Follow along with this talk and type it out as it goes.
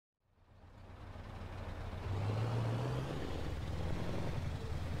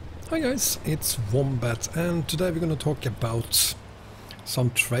Hi guys, it's Wombat, and today we're going to talk about some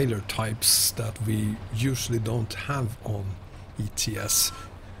trailer types that we usually don't have on ETS.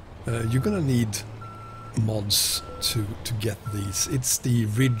 You're going to need mods to get these. It's the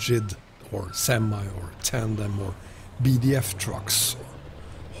rigid or semi or tandem or BDF trucks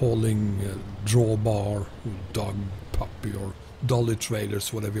hauling drawbar, dog, puppy or dolly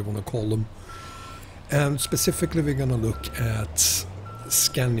trailers, whatever you want to call them. And specifically we're going to look at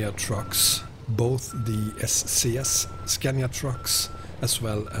Scania trucks, both the SCS Scania trucks as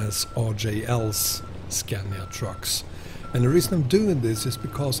well as RJL's Scania trucks. And the reason I'm doing this is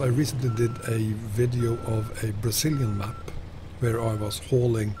because I recently did a video of a Brazilian map where I was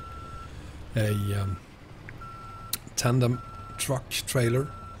hauling a tandem truck trailer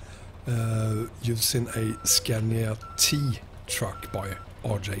using a Scania T truck by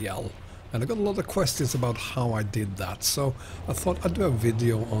RJL. And I got a lot of questions about how I did that, so I thought I'd do a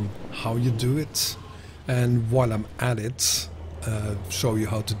video on how you do it, and while I'm at it, show you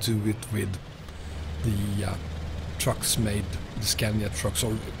how to do it with the trucks made, the Scania trucks,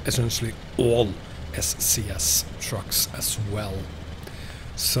 or essentially all SCS trucks as well.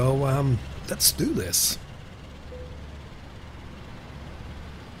 So let's do this.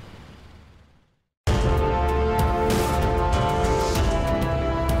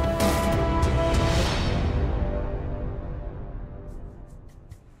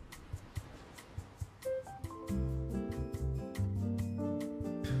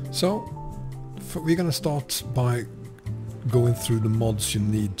 So, we're going to start by going through the mods you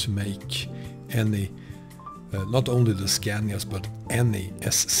need to make any, not only the Scanias, but any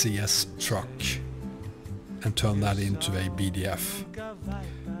SCS truck and turn that into a BDF.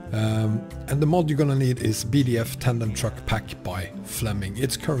 And the mod you're going to need is BDF Tandem Truck Pack by Flemming.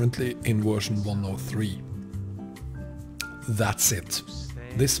 It's currently in version 103. That's it.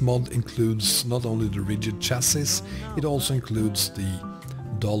 This mod includes not only the rigid chassis, it also includes the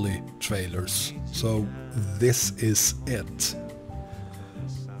dolly trailers, so this is it.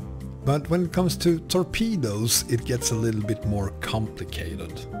 But when it comes to torpedoes, it gets a little bit more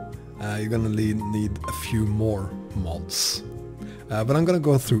complicated. You're gonna need a few more mods, but I'm gonna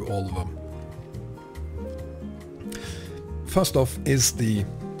go through all of them. First off is the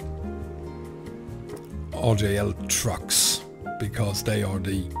RJL trucks, because they are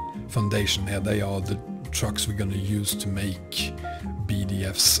the foundation here. They are the trucks we're gonna use to make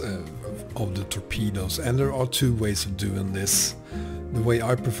BDFs of the torpedoes, and there are two ways of doing this. The way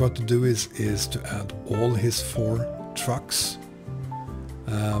I prefer to do is to add all his 4 trucks,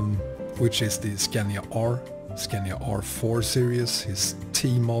 which is the Scania R4 series, his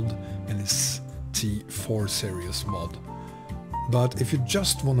T Mod and his T4 series mod. But if you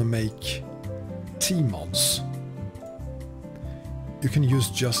just want to make T mods, you can use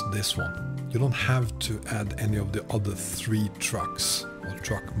just this one. You don't have to add any of the other 3 trucks or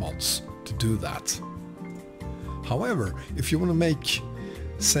truck mods to do that. However, if you want to make,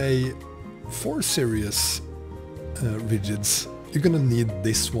 say, 4 series rigids, you're gonna need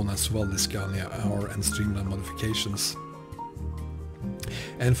this one as well, the Scania R and Streamline modifications.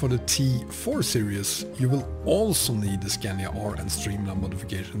 And for the T4 series, you will also need the Scania R and Streamline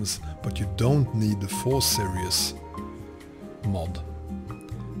modifications, but you don't need the 4 series mod.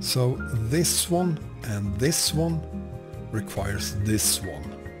 So this one and this one requires this one.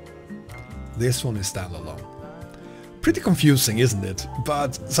 This one is standalone. Pretty confusing, isn't it?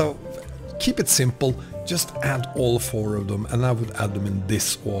 But so keep it simple, just add all 4 of them, and I would add them in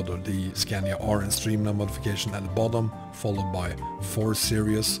this order: the Scania R and Streamline modification at the bottom, followed by 4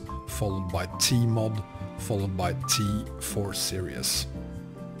 series, followed by T Mod, followed by T4 series.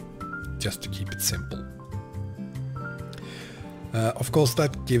 Just to keep it simple. Of course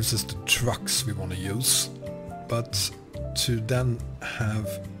that gives us the trucks we want to use, but to then have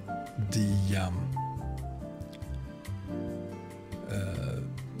the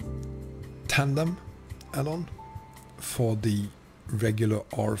tandem add-on for the regular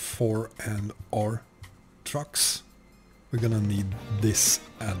R4 and R trucks, we're gonna need this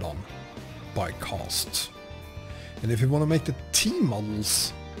add-on ByCapital. And if you want to make the T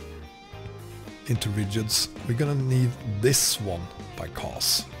models into rigids, we're gonna need this one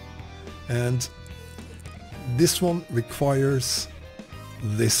ByCapital, and this one requires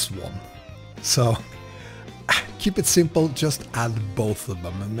this one. So keep it simple, just add both of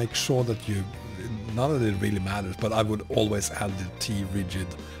them and make sure that you, none of it really matters, but I would always add the T rigid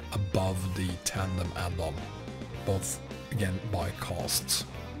above the tandem add-on, both again ByCapital.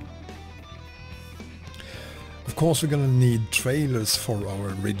 Of course we're gonna need trailers for our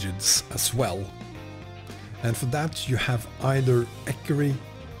rigids as well, and for that you have either Ekeri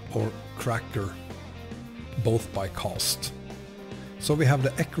or cracker, both by Kast. So we have the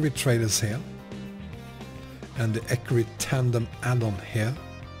Ekeri trailers here and the Ekeri Tandem add-on here.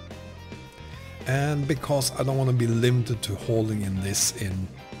 And because I don't want to be limited to hauling in this in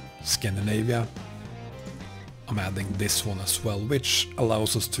Scandinavia, I'm adding this one as well, which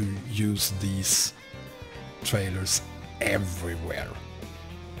allows us to use these trailers everywhere.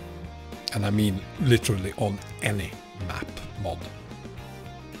 And I mean literally on any map mod.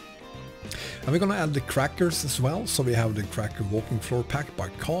 And we're gonna add the crackers as well. So we have the cracker walking floor pack by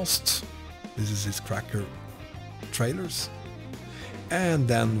Kast. This is his cracker trailers. And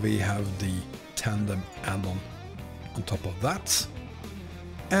then we have the Tandem add-on on top of that.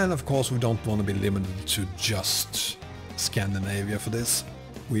 And of course we don't want to be limited to just Scandinavia for this.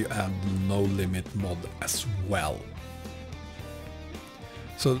 We add no limit mod as well.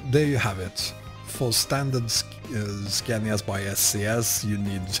 So there you have it. For standard Scanias by SCS you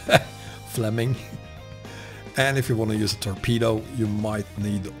need Flemming. And if you want to use a torpedo you might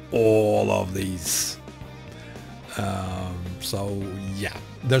need all of these. So yeah,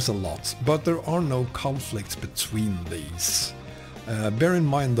 there's a lot, but there are no conflicts between these. Bear in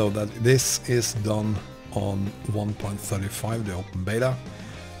mind though that this is done on 1.35, the open beta.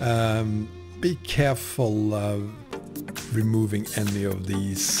 Be careful removing any of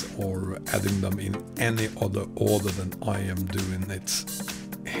these or adding them in any other order than I am doing it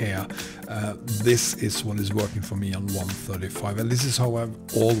here. This is what is working for me on 1.35, and this is how I've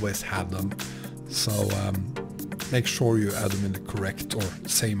always had them. So make sure you add them in the correct or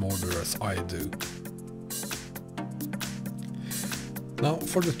same order as I do. Now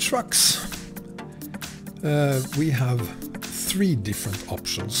for the trucks, we have 3 different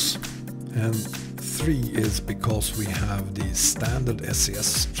options, and 3 is because we have the standard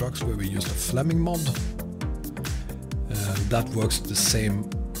SCS trucks where we use the Flemming mod. That works the same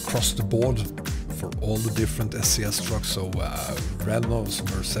across the board for all the different SCS trucks, so Renault,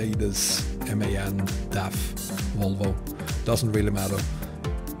 Mercedes, MAN, DAF, Volvo, doesn't really matter.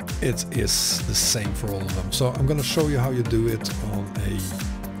 It is the same for all of them. So I'm going to show you how you do it on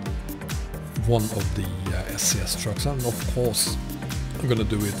one of the SCS trucks, and of course I'm going to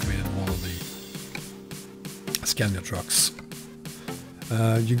do it with one of the Scania trucks.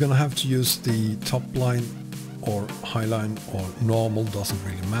 You're going to have to use the top line or high line or normal, doesn't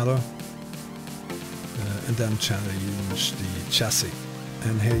really matter, and then change the chassis.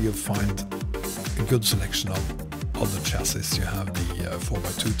 And here you'll find a good selection of other chassis. You have the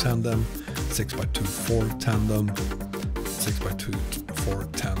 4x2 tandem, 6x2 Ford tandem, 6x2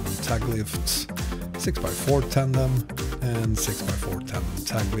 Ford tandem tag lifts, 6x4 tandem, and 6x4 tandem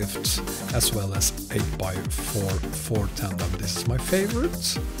tag lifts, as well as 8x4 Ford tandem. This is my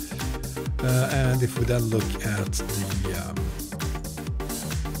favorite. And if we then look at the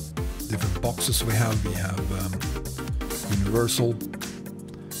different boxes we have universal,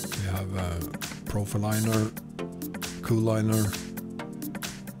 we have Profiliner, Cooliner,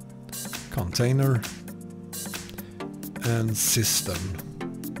 Container, and Cistern.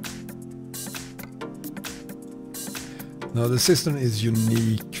 Now the Cistern is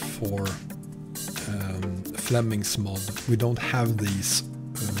unique for Flemmings mod. We don't have these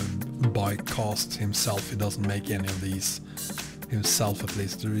by Kast himself. He doesn't make any of these himself, at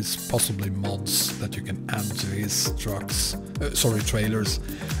least. There is possibly mods that you can add to his trucks, trailers,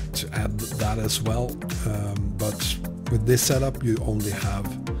 to add that as well. But with this setup you only have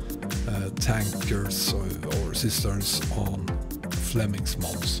tankers or cisterns on Flemmings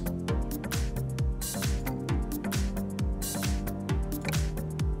mods.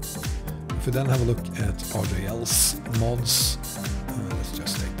 If we then have a look at RJL's mods, let's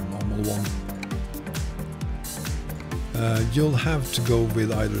just take the normal one. You'll have to go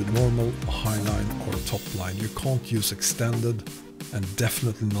with either normal, high line or top line. You can't use extended, and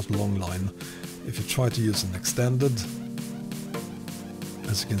definitely not long line. If you try to use an extended,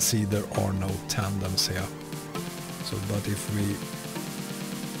 as you can see there are no tandems here. So, but if we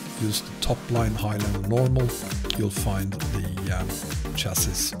use the top line, high line and normal, you'll find the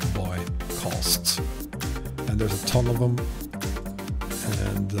chassis by Kast. And there's a ton of them.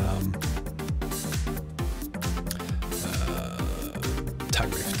 And tag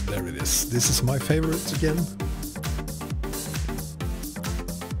lift, there it is. This is my favorite again.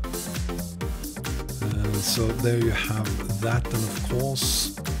 So there you have that, and of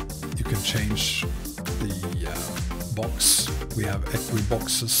course you can change the box. We have Ekeri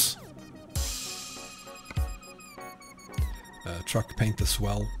boxes, truck paint as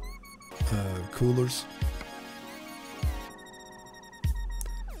well, coolers,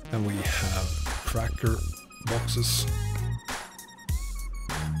 and we have cracker boxes,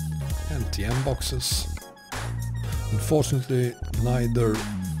 NTM boxes. Unfortunately, neither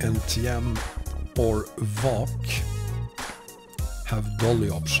NTM or VAC have dolly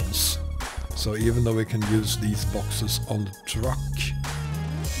options. So even though we can use these boxes on the truck,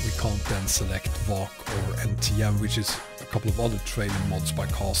 we can't then select VAC or NTM, which is a couple of other trailer mods by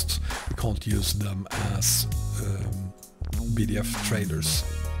Kast. We can't use them as BDF trailers.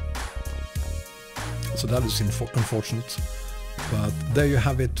 So that is unfortunate. But there you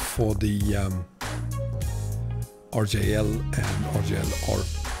have it for the RJL and RJL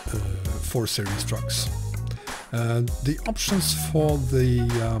 4 series trucks. The options for the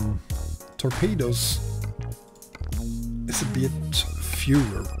torpedoes is a bit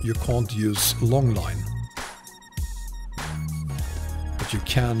fewer. You can't use long line, but you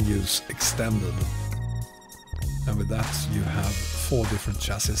can use extended, and with that you have 4 different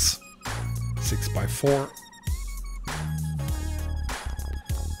chassis, 6x4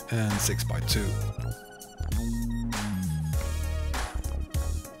 and 6x2.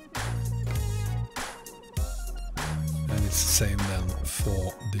 And it's the same then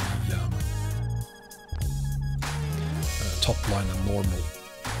for the top line and normal.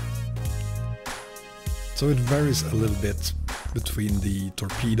 So it varies a little bit between the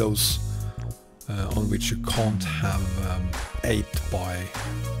torpedoes, on which you can't have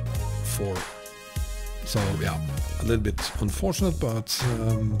 8x4. So yeah, a little bit unfortunate, but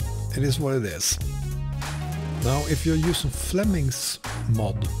it is what it is. Now if you're using Flemmings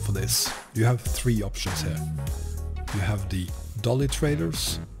mod for this, you have 3 options here. You have the dolly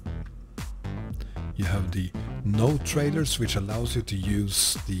trailers, you have the no trailers, which allows you to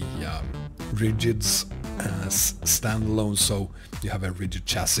use the rigids as standalone, so you have a rigid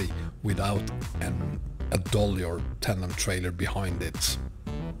chassis without a dolly or tandem trailer behind it.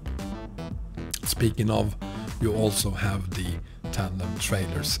 Speaking of, you also have the tandem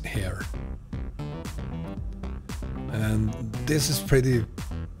trailers here. And this is pretty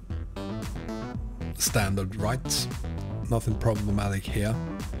standard, right? Nothing problematic here.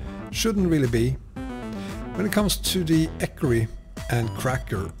 Shouldn't really be. When it comes to the Ekeri and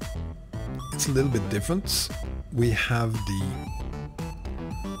Cracker, it's a little bit different. We have the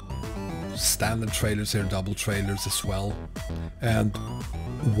standard trailers here, double trailers as well, and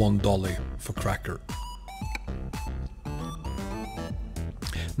 1 dolly for Cracker.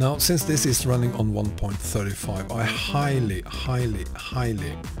 Now, since this is running on 1.35, I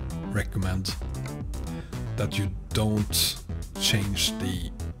highly recommend that you don't change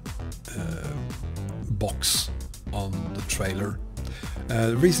the box on the trailer.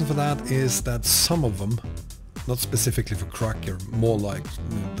 The reason for that is that some of them, not specifically for Cracker, more like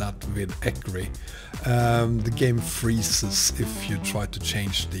that with Ekeri, the game freezes if you try to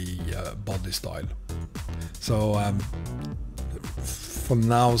change the body style. So for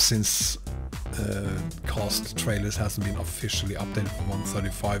now, since Kast trailers hasn't been officially updated for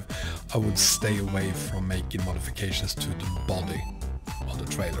 135, I would stay away from making modifications to the body on the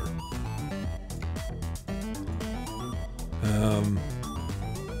trailer.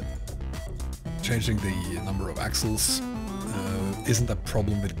 Changing the number of axles isn't a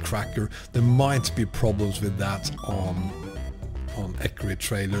problem with Cracker. There might be problems with that on Ekeri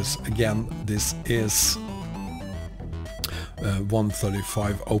trailers. Again, this is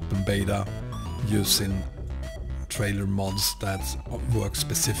 135 open beta using trailer mods that work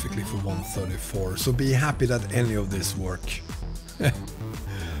specifically for 134. So be happy that any of this work.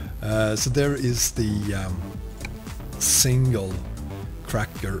 So there is the single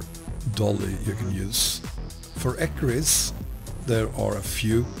Cracker dolly you can use. For Ekeris there are a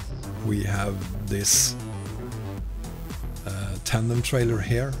few. We have this tandem trailer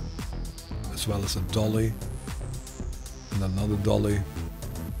here, as well as a dolly and another dolly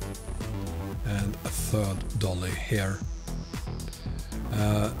and a third dolly here.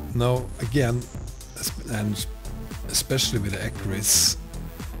 Now again, and especially with the Ekeris,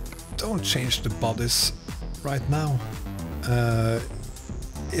 don't change the bodies right now.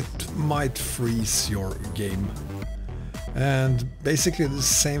 It might freeze your game. And basically the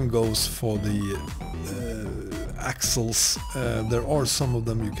same goes for the axles. There are some of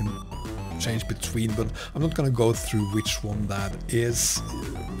them you can change between, but I'm not gonna go through which one that is.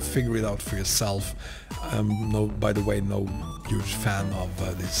 Figure it out for yourself. No, by the way, no huge fan of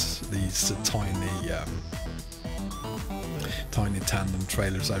these tiny tandem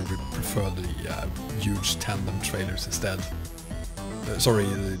trailers. I prefer the huge tandem trailers instead. Sorry,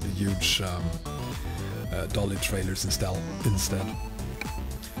 the huge dolly trailers instead.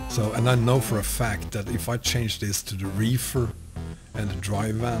 So, and I know for a fact that if I change this to the reefer and the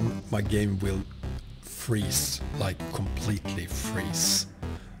dry van, my game will freeze, like completely freeze.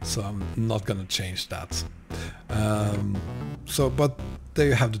 so I'm not gonna change that. But there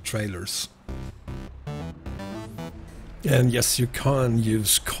you have the trailers. And yes, you can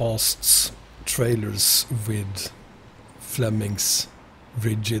use Kast's trailers with Flemmings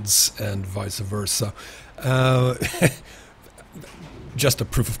rigids and vice versa. Just a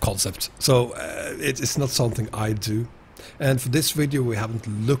proof of concept. So it's not something I do. And for this video we haven't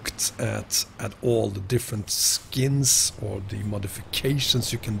looked at all the different skins or the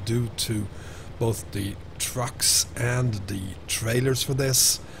modifications you can do to both the trucks and the trailers for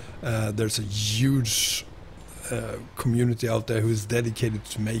this. There's a huge community out there who is dedicated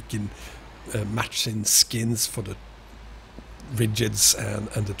to making matching skins for the rigids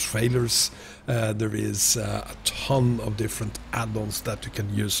and the trailers. There is a ton of different add-ons that you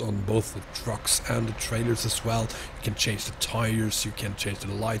can use on both the trucks and the trailers as well. You can change the tires, you can change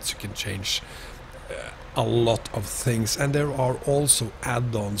the lights, you can change a lot of things. And there are also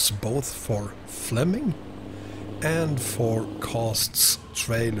add-ons both for Flemming and for Kast's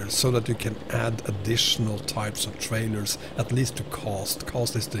trailers, so that you can add additional types of trailers, at least to Kast.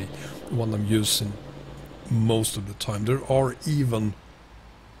 Kast is the one I'm using most of the time. There are even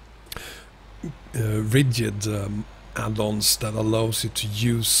rigid add-ons that allows you to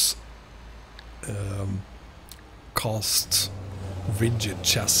use Kast rigid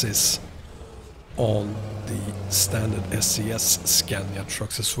chassis on the standard SCS Scania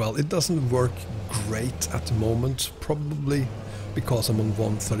trucks as well. It doesn't work great at the moment, probably because I'm on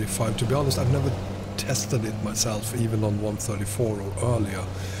 135. To be honest, I've never tested it myself, even on 134 or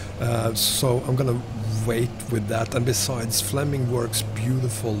earlier. So I'm gonna wait with that. And besides, Flemming works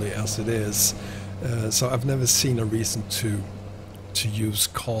beautifully as it is. So I've never seen a reason to use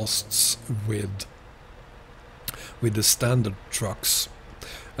Kast's with the standard trucks.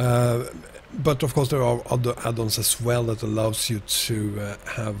 But of course there are other add-ons as well that allows you to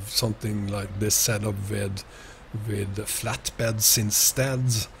have something like this set up with flatbeds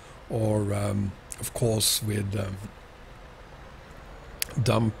instead, or of course with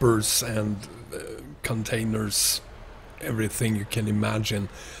dumpers and containers, everything you can imagine.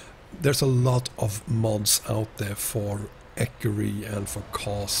 There's a lot of mods out there for Ekeri and for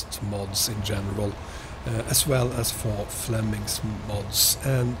Kast mods in general, as well as for Flemmings mods.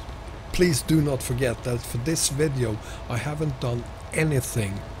 And please do not forget that for this video I haven't done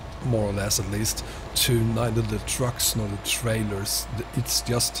anything, more or less at least, to neither the trucks nor the trailers. It's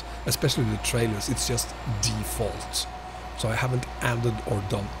just, especially the trailers, it's just default. So I haven't added or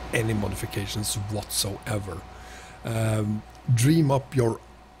done any modifications whatsoever. Dream up your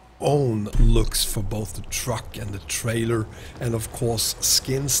own looks for both the truck and the trailer, and of course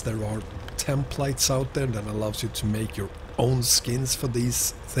skins. There are templates out there that allows you to make your own skins for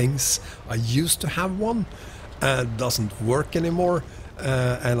these things. I used to have one, it doesn't work anymore,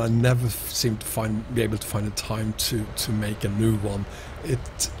 and I never seem to be able to find the time to make a new one.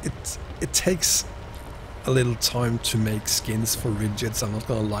 It takes a little time to make skins for rigids, I'm not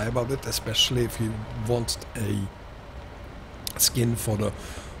gonna lie about it, especially if you want a skin for the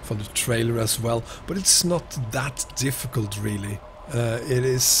trailer as well. But it's not that difficult really. It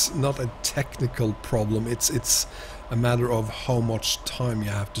is not a technical problem. It's a matter of how much time you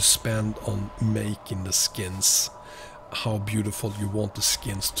have to spend on making the skins, how beautiful you want the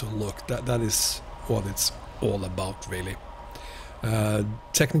skins to look. That is what it's all about really.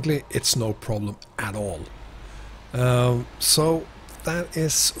 Technically it's no problem at all. So that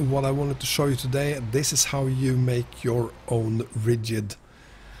is what I wanted to show you today. This is how you make your own rigid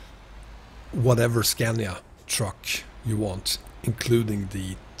whatever Scania truck you want, including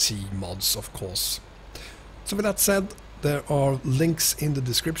the T mods of course. So with that said, there are links in the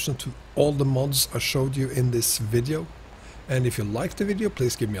description to all the mods I showed you in this video. And if you liked the video,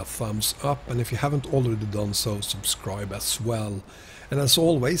 please give me a thumbs up, and if you haven't already done so, subscribe as well. And as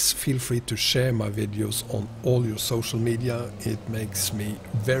always, feel free to share my videos on all your social media. It makes me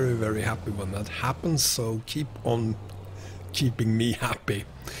very, very happy when that happens, so keep on keeping me happy.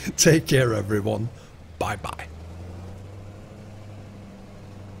 Take care everyone, bye bye.